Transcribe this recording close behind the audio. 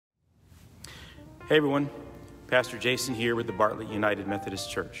Hey everyone, Pastor Jason here with the Bartlett United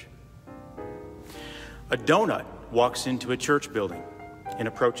Methodist Church. A donut walks into a church building and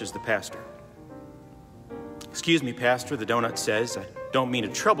approaches the pastor. "Excuse me, Pastor," the donut says, "I don't mean to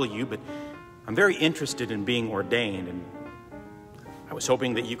trouble you, but I'm very interested in being ordained, and I was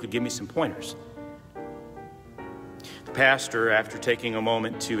hoping that you could give me some pointers." The pastor, after taking a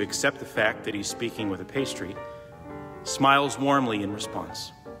moment to accept the fact that he's speaking with a pastry, smiles warmly in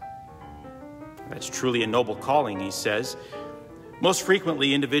response. "That's truly a noble calling," he says. "Most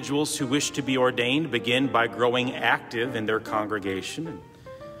frequently, individuals who wish to be ordained begin by growing active in their congregation and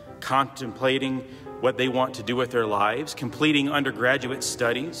contemplating what they want to do with their lives, completing undergraduate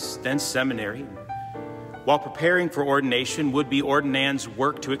studies, then seminary. While preparing for ordination, would-be ordinands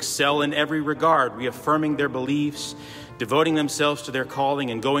work to excel in every regard, reaffirming their beliefs, devoting themselves to their calling,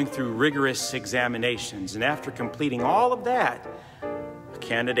 and going through rigorous examinations. And after completing all of that, a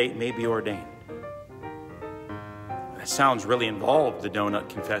candidate may be ordained." "That sounds really involved," the donut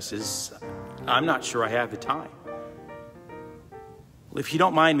confesses. "I'm not sure I have the time." "Well, if you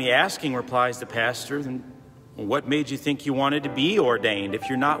don't mind me asking," replies the pastor, "then what made you think you wanted to be ordained if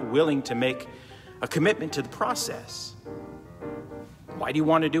you're not willing to make a commitment to the process? Why do you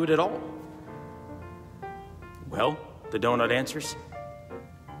want to do it at all?" "Well," the donut answers,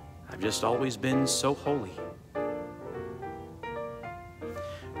 "I've just always been so holy."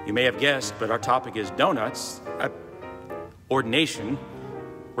 You may have guessed, but our topic is donuts. Ordination.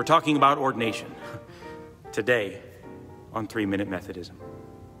 We're talking about ordination today on 3-Minute Methodism.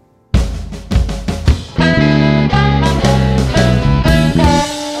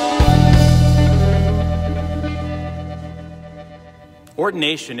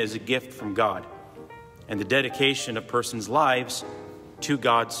 Ordination is a gift from God and the dedication of persons' lives to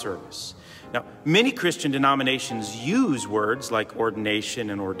God's service. Now, many Christian denominations use words like ordination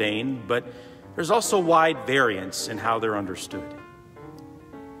and ordain, but there's also wide variance in how they're understood.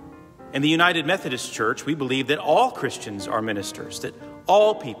 In the United Methodist Church, we believe that all Christians are ministers, that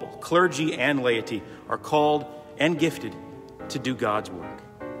all people, clergy and laity, are called and gifted to do God's work.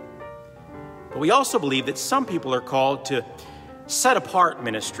 But we also believe that some people are called to set-apart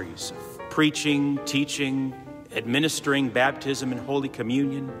ministries of preaching, teaching, administering baptism and Holy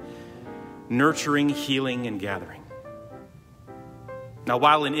Communion, nurturing, healing, and gathering. Now,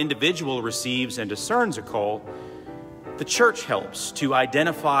 while an individual receives and discerns a call, the church helps to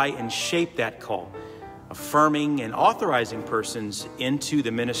identify and shape that call, affirming and authorizing persons into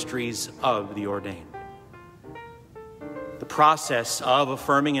the ministries of the ordained. The process of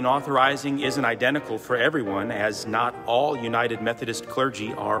affirming and authorizing isn't identical for everyone, as not all United Methodist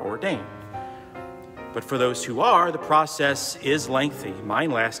clergy are ordained. But for those who are, the process is lengthy. Mine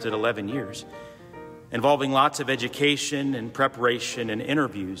lasted 11 years. Involving lots of education and preparation and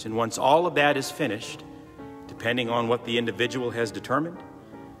interviews. And once all of that is finished, depending on what the individual has determined,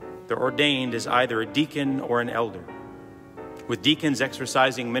 they're ordained as either a deacon or an elder, with deacons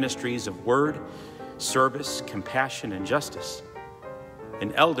exercising ministries of word, service, compassion, and justice,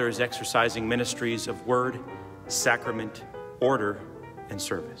 and elders exercising ministries of word, sacrament, order, and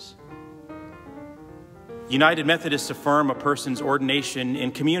service. United Methodists affirm a person's ordination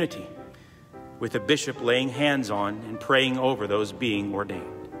in community, with a bishop laying hands on and praying over those being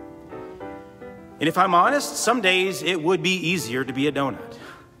ordained. And if I'm honest, some days it would be easier to be a donut.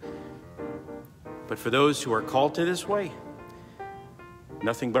 But for those who are called to this way,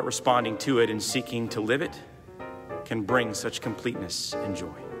 nothing but responding to it and seeking to live it can bring such completeness and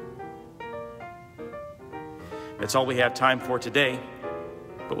joy. That's all we have time for today,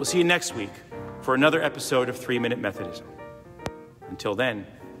 but we'll see you next week for another episode of 3-Minute Methodism. Until then,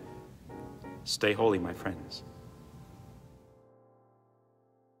 stay holy, my friends.